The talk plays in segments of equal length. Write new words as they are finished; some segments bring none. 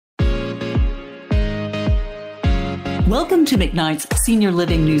Welcome to McKnight's Senior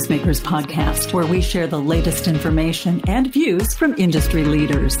Living Newsmakers podcast, where we share the latest information and views from industry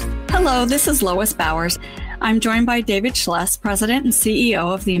leaders. Hello, this is Lois Bowers. I'm joined by David Schless, President and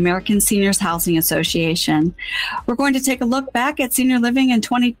CEO of the American Seniors Housing Association. We're going to take a look back at senior living in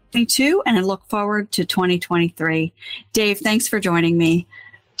 2022 and look forward to 2023. Dave, thanks for joining me.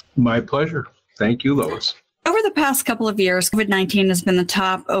 My pleasure. Thank you, Lois. Over the past couple of years, COVID-19 has been the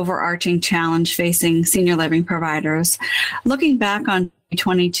top overarching challenge facing senior living providers. Looking back on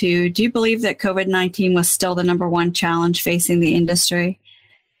 2022, do you believe that COVID-19 was still the number one challenge facing the industry?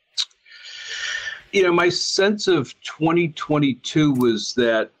 You know, my sense of 2022 was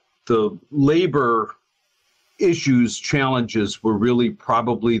that the labor issues, challenges were really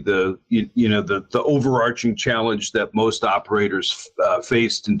probably the overarching challenge that most operators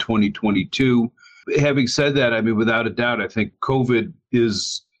faced in 2022. Having said that, I mean, without a doubt, I think COVID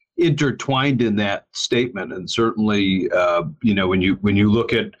is intertwined in that statement. And certainly, when you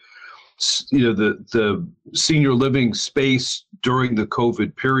look at, the senior living space during the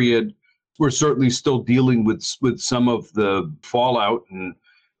COVID period, we're certainly still dealing with some of the fallout. And,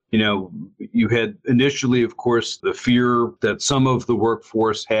 you had initially, of course, the fear that some of the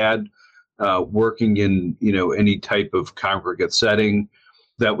workforce had working in, any type of congregate setting.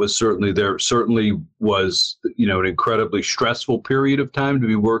 That was certainly was, an incredibly stressful period of time to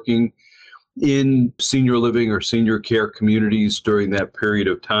be working in senior living or senior care communities during that period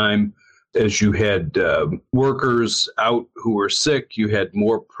of time. As you had workers out who were sick, you had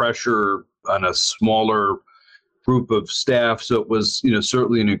more pressure on a smaller group of staff. So it was,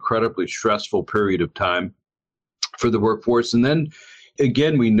 certainly an incredibly stressful period of time for the workforce. And then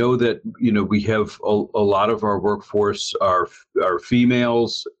again, we know that, we have a lot of our workforce are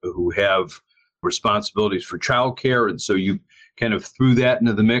females who have responsibilities for childcare. And so you kind of threw that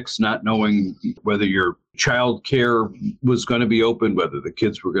into the mix, not knowing whether your childcare was going to be open, whether the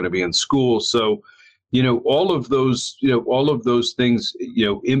kids were going to be in school. So, all of those things,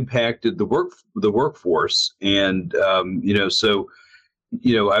 impacted the workforce. And, I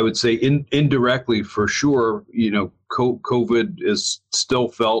would say indirectly for sure, COVID is still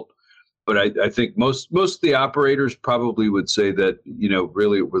felt, but I think most of the operators probably would say that,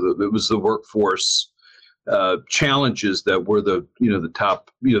 really it was the workforce challenges that were the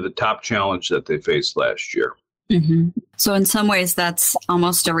top challenge that they faced last year. Mm-hmm. So in some ways, that's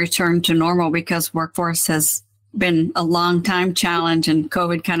almost a return to normal because workforce has been a long time challenge and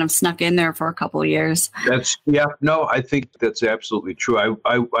COVID kind of snuck in there for a couple of years. I think that's absolutely true.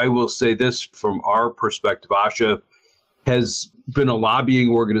 I will say this from our perspective. ASHA has been a lobbying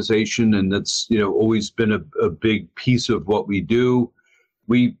organization, and that's, always been a big piece of what we do.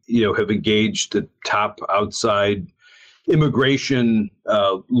 We, have engaged a top outside immigration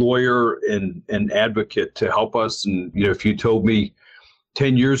lawyer and advocate to help us. And, if you told me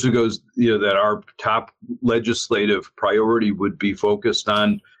 10 years ago, that our top legislative priority would be focused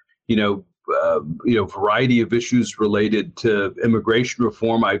on, variety of issues related to immigration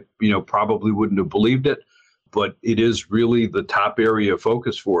reform, I, probably wouldn't have believed it. But it is really the top area of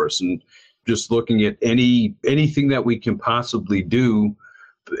focus for us. And just looking at anything that we can possibly do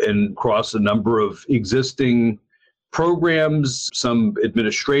and across a number of existing programs, some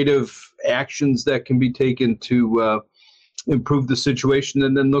administrative actions that can be taken to improve the situation,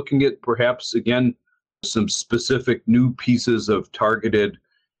 and then looking at perhaps, again, some specific new pieces of targeted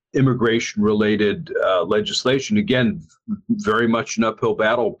immigration-related legislation. Again, very much an uphill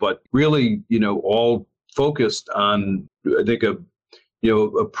battle, but really, all focused on, I think, a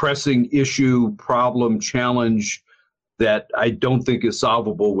pressing issue, problem, challenge that I don't think is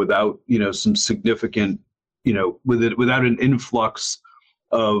solvable without, some significant, without an influx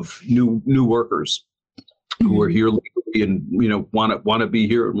of new workers who are here legally and, want to be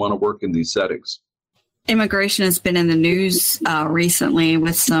here and want to work in these settings. Immigration has been in the news recently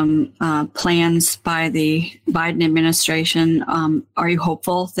with some plans by the Biden administration. Are you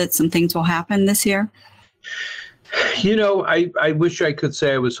hopeful that some things will happen this year? I wish I could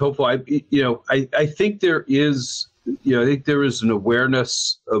say I was hopeful. I think there is, an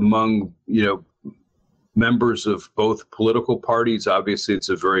awareness among, members of both political parties. Obviously, it's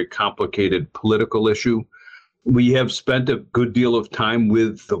a very complicated political issue. We have spent a good deal of time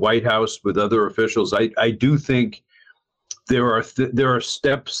with the White House, with other officials. I do think there are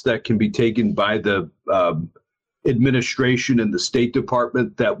steps that can be taken by the administration and the State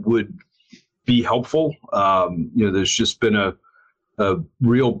Department that would be helpful. There's just been a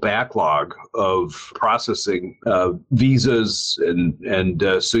real backlog of processing visas,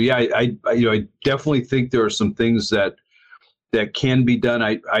 and so I definitely think there are some things that can be done.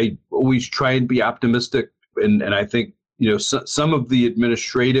 I always try and be optimistic and I think, some of the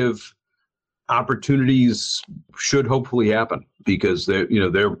administrative opportunities should hopefully happen, because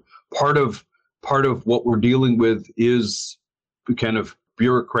they're part of what we're dealing with is kind of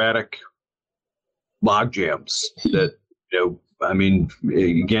bureaucratic logjams that,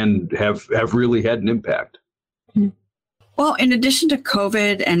 again, have really had an impact. Well, in addition to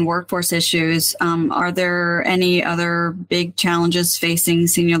COVID and workforce issues, are there any other big challenges facing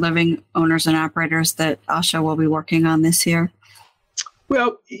senior living owners and operators that ASHA will be working on this year?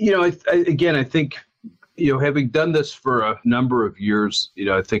 Well, I think, having done this for a number of years,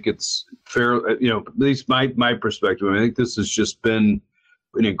 I think it's fair, at least my perspective, I think this has just been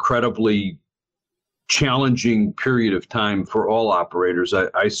an incredibly challenging period of time for all operators.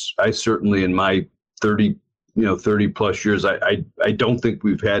 I certainly, in my 30 plus years, I don't think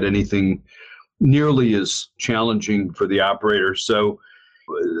we've had anything nearly as challenging for the operators. So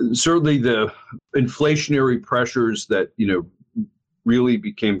certainly the inflationary pressures that, really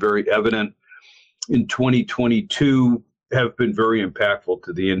became very evident in 2022 have been very impactful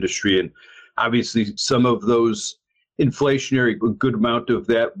to the industry. And obviously some of those inflationary, a good amount of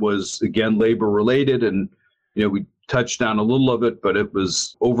that was, again, labor related. And, we touched on a little of it, but it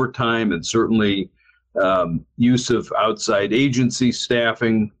was overtime and certainly use of outside agency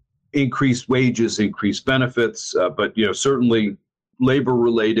staffing, increased wages, increased benefits, but certainly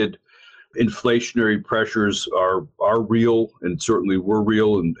labor-related inflationary pressures are real, and certainly were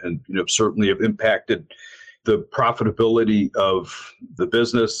real, and certainly have impacted the profitability of the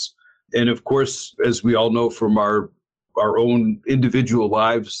business. And of course, as we all know from our own individual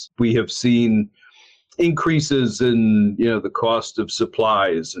lives, we have seen increases in the cost of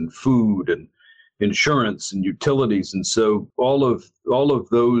supplies and food and insurance and utilities. And so all of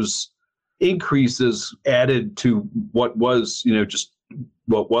those increases added to what was, just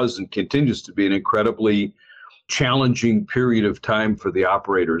what was and continues to be an incredibly challenging period of time for the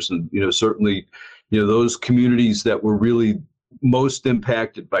operators. And, certainly, those communities that were really most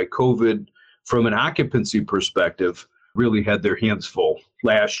impacted by COVID from an occupancy perspective really had their hands full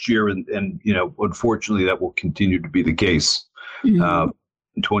last year. And unfortunately, that will continue to be the case in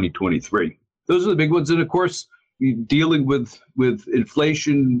 2023. Those are the big ones. And of course, dealing with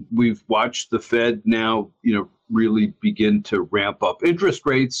inflation, we've watched the Fed now, really begin to ramp up interest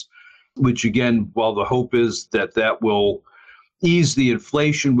rates, which again, while the hope is that will ease the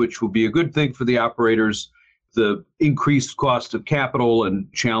inflation, which will be a good thing for the operators, the increased cost of capital and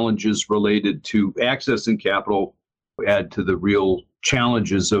challenges related to accessing capital add to the real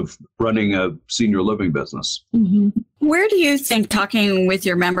challenges of running a senior living business. Mm-hmm. Where do you think, talking with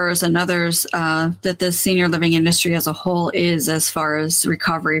your members and others, that the senior living industry as a whole is as far as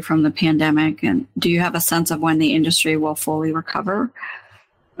recovery from the pandemic? And do you have a sense of when the industry will fully recover?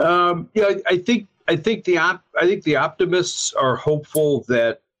 I think the optimists are hopeful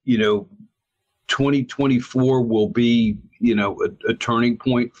that 2024 will be a turning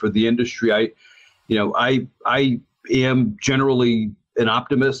point for the industry. I am generally an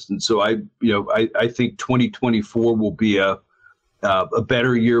optimist, and so I think 2024 will be a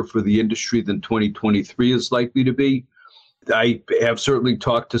better year for the industry than 2023 is likely to be. I have certainly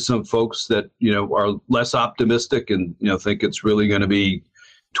talked to some folks that are less optimistic and think it's really going to be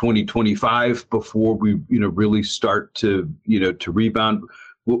 2025 before we really start to rebound.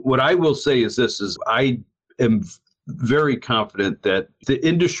 What I will say is this: is I am very confident that the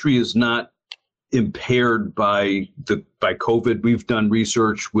industry is not impaired by COVID. We've done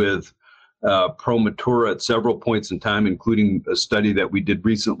research with ProMatura at several points in time, including a study that we did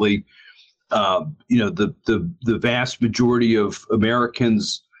recently. The vast majority of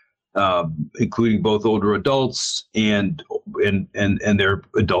Americans, including both older adults and their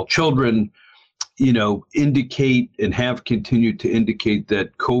adult children, indicate and have continued to indicate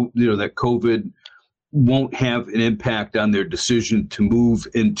that COVID won't have an impact on their decision to move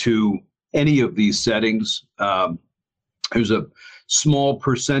into any of these settings. There's a small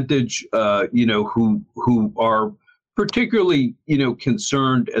percentage, who are particularly,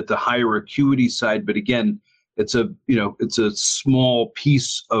 concerned at the higher acuity side. But again, it's a small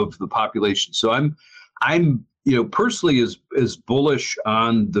piece of the population. So I'm personally as bullish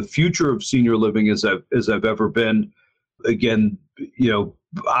on the future of senior living as I've ever been. Again,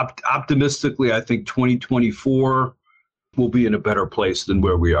 optimistically, I think 2024 will be in a better place than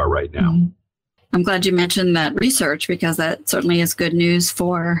where we are right now. Mm-hmm. I'm glad you mentioned that research, because that certainly is good news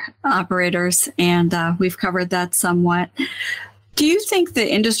for operators, and we've covered that somewhat. Do you think the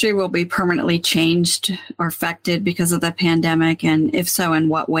industry will be permanently changed or affected because of the pandemic? And if so, in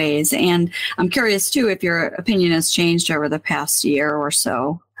what ways? And I'm curious, too, if your opinion has changed over the past year or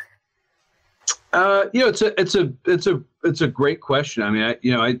so. It's a great question. I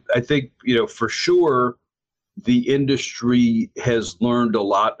mean, I think, for sure the industry has learned a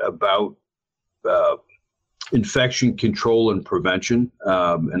lot about infection control and prevention.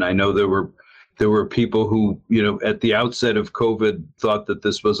 And I know there were people who, at the outset of COVID thought that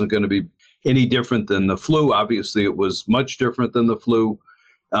this wasn't going to be any different than the flu. Obviously, it was much different than the flu.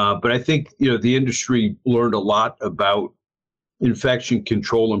 But I think, the industry learned a lot about infection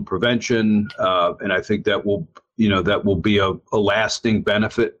control and prevention. And I think that will be a lasting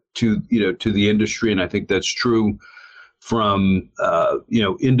benefit to the industry. And I think that's true from,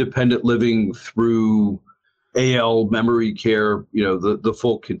 independent living through AL, memory care, the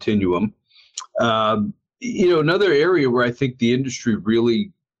full continuum. Another area where I think the industry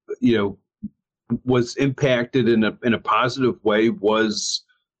really, was impacted in a positive way was,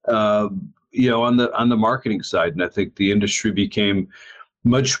 on the marketing side. And I think the industry became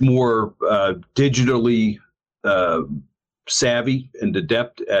much more digitally savvy and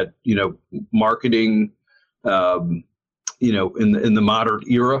adept at, marketing, in the modern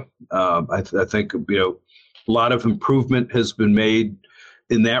era. I think, a lot of improvement has been made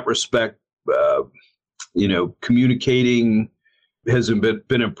in that respect. Communicating has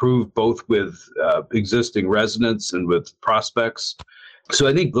been improved both with existing residents and with prospects. So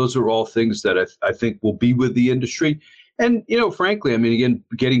I think those are all things that I think will be with the industry. And, frankly, I mean, again,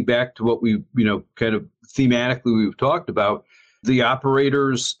 getting back to what we, kind of thematically we've talked about, the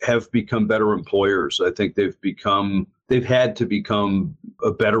operators have become better employers. I think they've had to become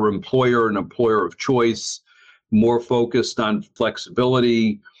a better employer, an employer of choice, more focused on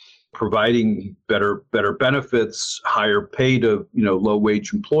flexibility, providing better benefits, higher pay to, low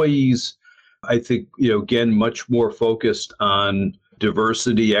wage employees. I think, again, much more focused on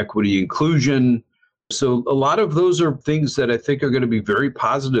diversity, equity, inclusion. So a lot of those are things that I think are going to be very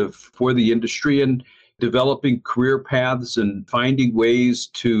positive for the industry, and developing career paths and finding ways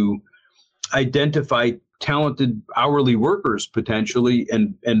to identify talented hourly workers potentially,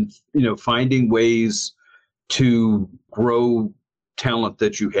 and finding ways to grow talent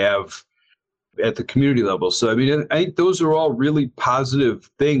that you have at the community level. So, I mean, I think those are all really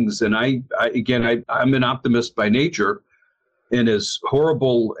positive things. And I'm an optimist by nature. And as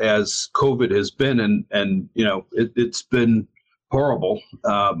horrible as COVID has been, and it's been horrible.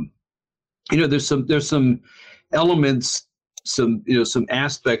 There's some elements, some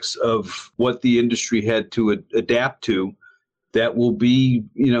aspects of what the industry had to adapt to that will be,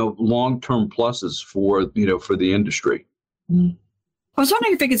 long-term pluses for the industry. Mm-hmm. I was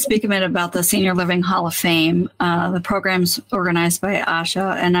wondering if you could speak a minute about the Senior Living Hall of Fame. The program's organized by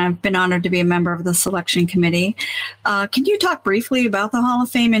ASHA, and I've been honored to be a member of the selection committee. Can you talk briefly about the Hall of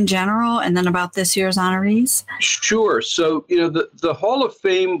Fame in general, and then about this year's honorees? Sure. So, the Hall of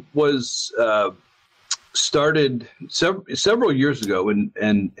Fame was started several years ago,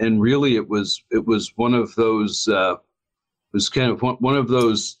 and really it was one of those one of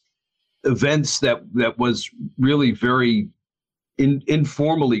those events that was really very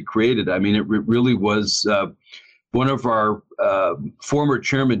informally created. I mean, it really was one of our former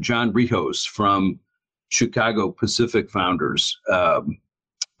chairman, John Rihos from Chicago Pacific Founders,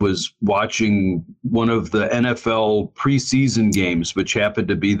 was watching one of the NFL preseason games, which happened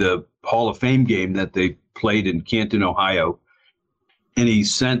to be the Hall of Fame game that they played in Canton, Ohio. And he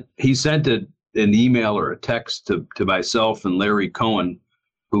sent an email or a text to myself and Larry Cohen,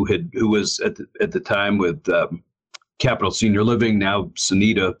 who was at the time with Capital Senior Living, now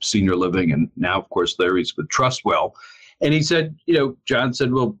Sonita Senior Living, and now, of course, Larry's with Trustwell. And he said, John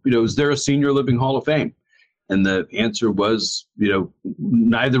said, well, is there a Senior Living Hall of Fame? And the answer was,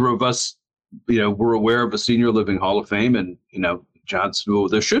 neither of us, were aware of a Senior Living Hall of Fame. And, John said, well,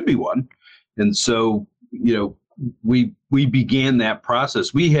 there should be one. And so, we began that process.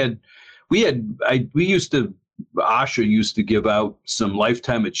 ASHA used to give out some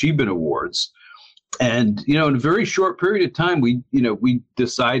Lifetime Achievement Awards. And, in a very short period of time, we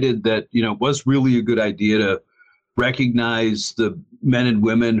decided that, it was really a good idea to recognize the men and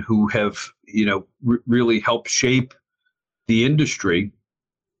women who have, really helped shape the industry.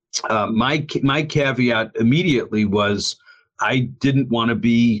 My caveat immediately was I didn't want to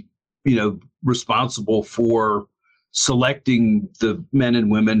be, responsible for selecting the men and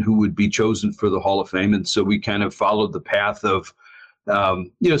women who would be chosen for the Hall of Fame. And so we kind of followed the path of,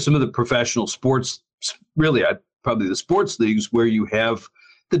 some of the professional sports, really, probably the sports leagues where you have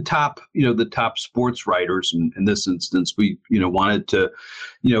the top sports writers. And in this instance, we, wanted to,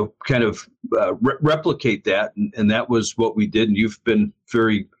 kind of replicate that. And that was what we did. And you've been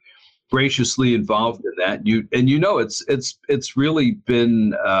very graciously involved in that. It's really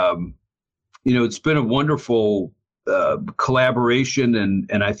been, it's been a wonderful collaboration,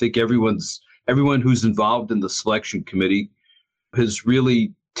 and I think everyone who's involved in the selection committee has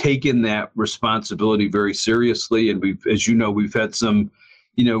really taken that responsibility very seriously. And we've had some,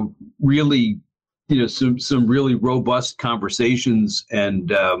 really, some really robust conversations,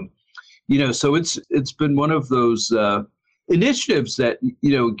 and so it's been one of those initiatives that,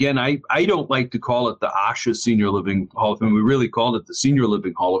 again, I don't like to call it the ASHA Senior Living Hall of Fame. We really called it the Senior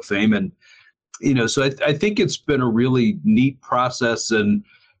Living Hall of Fame. And, so I think it's been a really neat process. And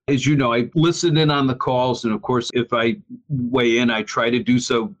as you know, I listen in on the calls. And of course, if I weigh in, I try to do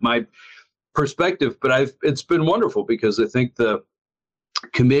so my perspective. But it's been wonderful because I think the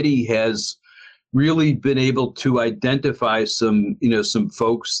committee has really been able to identify some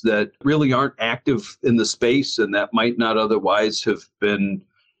folks that really aren't active in the space and that might not otherwise have been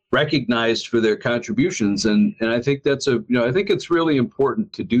recognized for their contributions. And I think I think it's really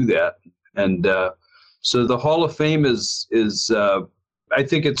important to do that. And so the Hall of Fame is I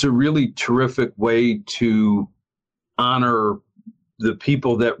think it's a really terrific way to honor the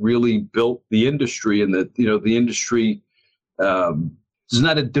people that really built the industry, and that, the industry, there's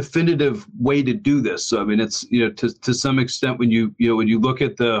not a definitive way to do this. So, I mean, it's, to some extent, when you look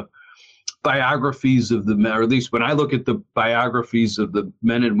at the biographies of the men, or at least when I look at the biographies of the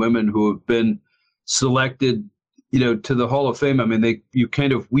men and women who have been selected, to the Hall of Fame, I mean, you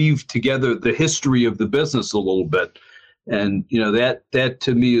kind of weave together the history of the business a little bit. And, that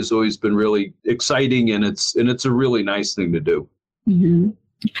to me has always been really exciting, and it's a really nice thing to do. Mm-hmm.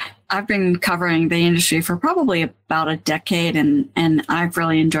 I've been covering the industry for probably about a decade, and I've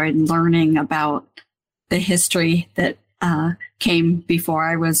really enjoyed learning about the history that came before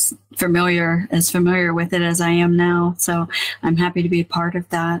I was familiar with it as I am now. So I'm happy to be a part of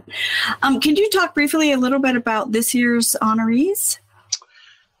that. Can you talk briefly a little bit about this year's honorees?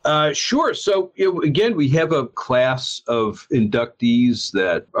 Sure. So, again, we have a class of inductees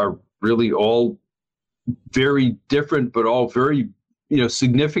that are really all very different, but all very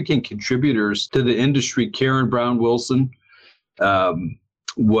significant contributors to the industry. Karen Brown Wilson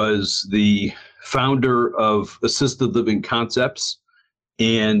was the founder of Assisted Living Concepts.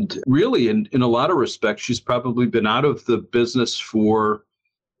 And really, in a lot of respects, she's probably been out of the business for,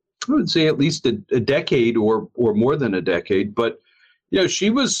 I would say, at least a decade or more than a decade. But, she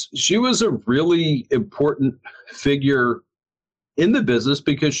was a really important figure in the business,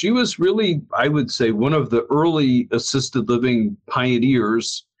 because she was really, I would say, one of the early assisted living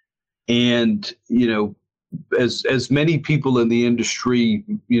pioneers. And, as many people in the industry,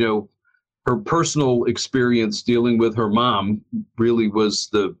 her personal experience dealing with her mom really was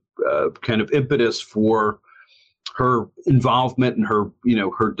the kind of impetus for her involvement and her,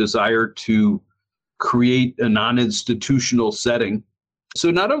 her desire to create a non-institutional setting. So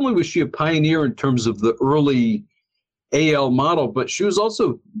not only was she a pioneer in terms of the early AL model, but she was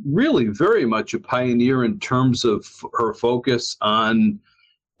also really very much a pioneer in terms of her focus on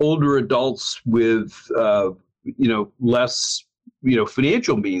older adults with, less,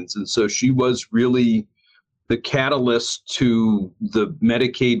 financial means. And so she was really the catalyst to the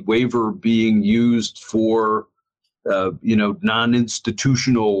Medicaid waiver being used for,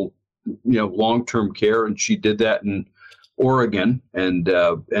 non-institutional, long-term care. And she did that in Oregon and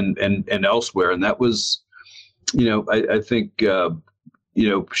elsewhere. And that was, I think,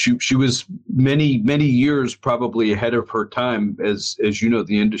 she was many years probably ahead of her time. As the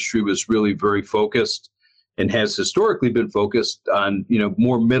industry was really very focused and has historically been focused on,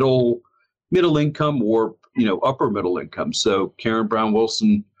 more middle income or, upper middle income. So Karen Brown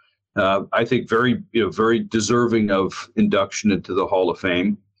Wilson, I think very deserving of induction into the Hall of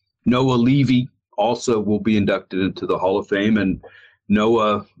Fame. Noah Levy also will be inducted into the Hall of Fame. And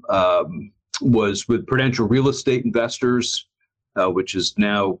Noah was with Prudential Real Estate Investors, which is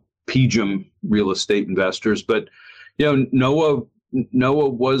now PGIM Real Estate Investors. But, Noah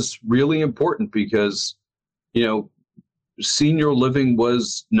was really important because, senior living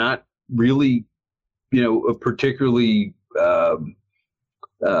was not really, a particularly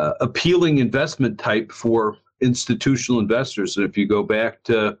appealing investment type for institutional investors. And if you go back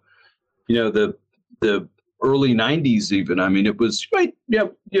to, the early 90s even, I mean, it was,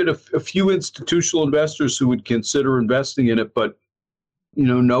 you had a few institutional investors who would consider investing in it, but,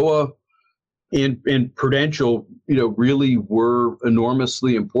 Noah and Prudential, really were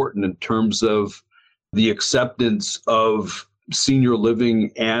enormously important in terms of the acceptance of senior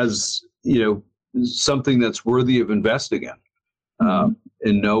living as, something that's worthy of investing in.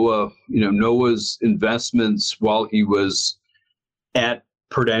 And Noah, Noah's investments while he was at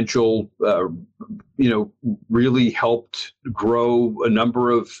Prudential, really helped grow a number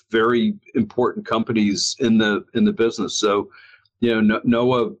of very important companies in the business. So,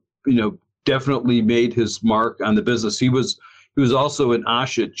 Noah, definitely made his mark on the business. He was also an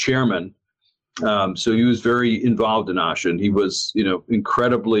ASHA chairman, so he was very involved in ASHA, and he was,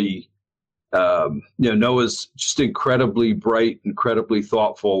 incredibly. Noah's just incredibly bright, incredibly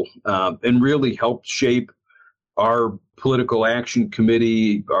thoughtful, and really helped shape our political action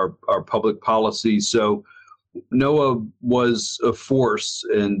committee, our public policy. So Noah was a force,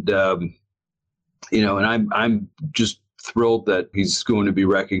 and and I'm just thrilled that he's going to be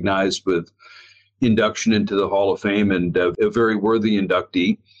recognized with induction into the Hall of Fame, and a very worthy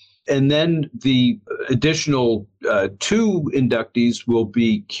inductee. And then the additional two inductees will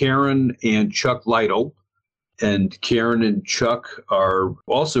be Karen and Chuck Lytle. And Karen and Chuck are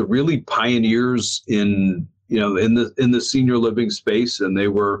also really pioneers in the senior living space, and they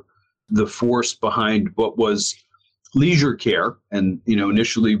were the force behind what was leisure care. And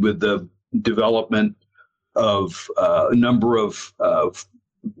initially with the development of a number of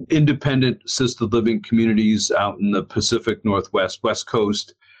independent assisted living communities out in the Pacific Northwest, West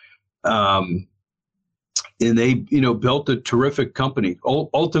Coast. And they, built a terrific company.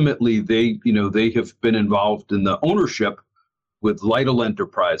 Ultimately, they have been involved in the ownership with Lytle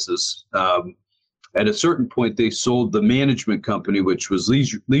Enterprises. At a certain point, they sold the management company, which was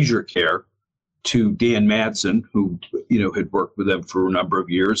Leisure Care, to Dan Madsen, who had worked with them for a number of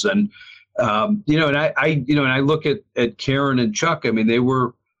years. And and I look at Karen and Chuck. I mean, they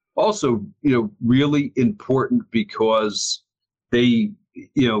were also really important because they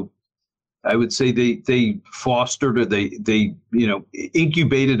I would say they fostered, or they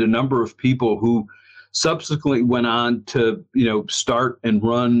incubated a number of people who subsequently went on to start and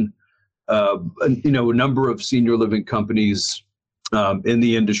run a number of senior living companies in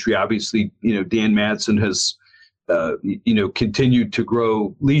the industry. Obviously, Dan Madsen has continued to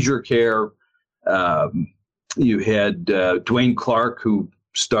grow Leisure Care. You had Dwayne Clark, who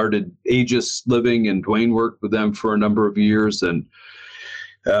started Aegis Living, and Dwayne worked with them for a number of years, and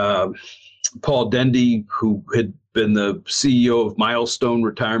Paul Dendy, who had been the CEO of Milestone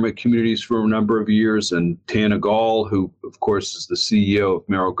Retirement Communities for a number of years, and Tana Gall, who, of course, is the CEO of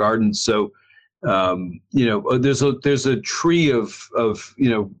Merrill Gardens. So, there's a tree of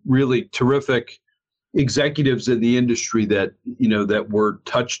really terrific executives in the industry that that were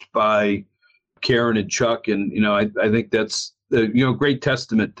touched by Karen and Chuck, and I think that's great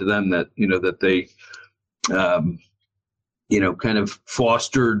testament to them that that they kind of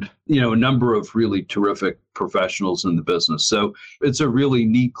fostered, a number of really terrific professionals in the business. So it's a really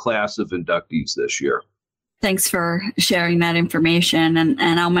neat class of inductees this year. Thanks for sharing that information.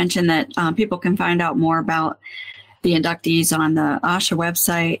 And I'll mention that people can find out more about the inductees on the ASHA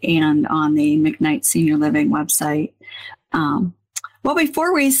website and on the McKnight Senior Living website. Well,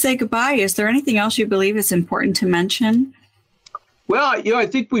 before we say goodbye, is there anything else you believe is important to mention? Well, I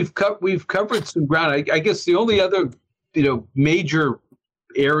think we've covered some ground. I guess the only other major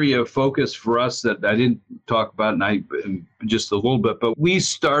area of focus for us that I didn't talk about, and just a little bit, but we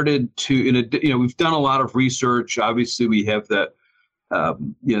started to, we've done a lot of research. Obviously, we have the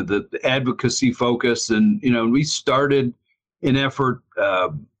advocacy focus, and we started an effort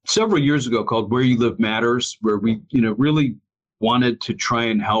several years ago called Where You Live Matters, where we really wanted to try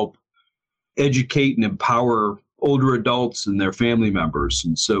and help educate and empower older adults and their family members.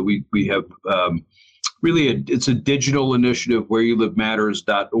 And so we have it's a digital initiative.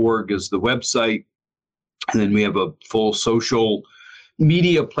 whereyouLiveMatters.org is the website. And then we have a full social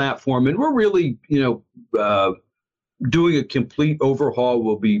media platform. And we're really, doing a complete overhaul.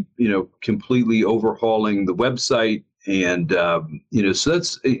 We'll be, completely overhauling the website. And, so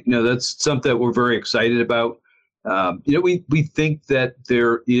that's something that we're very excited about. We think that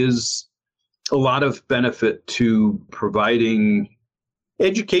there is a lot of benefit to providing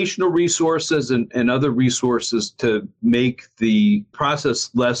educational resources and other resources to make the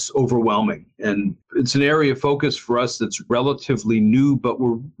process less overwhelming. And it's an area of focus for us that's relatively new, but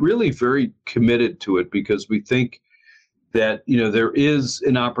we're really very committed to it because we think that, there is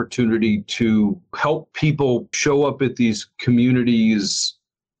an opportunity to help people show up at these communities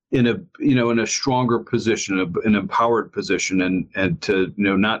in a stronger position, an empowered position, and to,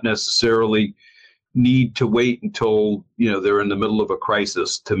 not necessarily need to wait until they're in the middle of a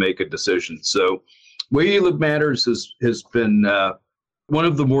crisis to make a decision. So Where You Live Matters has been one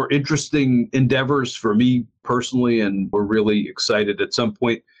of the more interesting endeavors for me personally, and we're really excited. At some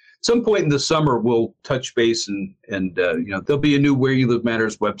point in the summer, we'll touch base and there'll be a new Where You Live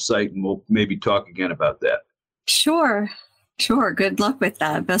Matters website, and we'll maybe talk again about that. Sure. Sure. Good luck with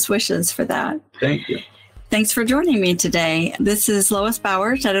that. Best wishes for that. Thank you. Thanks for joining me today. This is Lois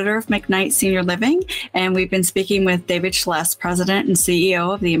Bowers, editor of McKnight Senior Living, and we've been speaking with David Schless, president and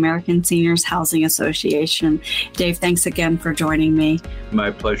CEO of the American Seniors Housing Association. Dave, thanks again for joining me.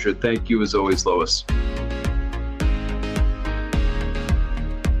 My pleasure. Thank you as always, Lois.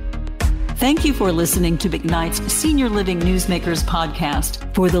 Thank you for listening to McKnight's Senior Living Newsmakers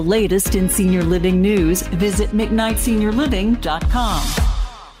podcast. For the latest in senior living news, visit McKnightSeniorLiving.com.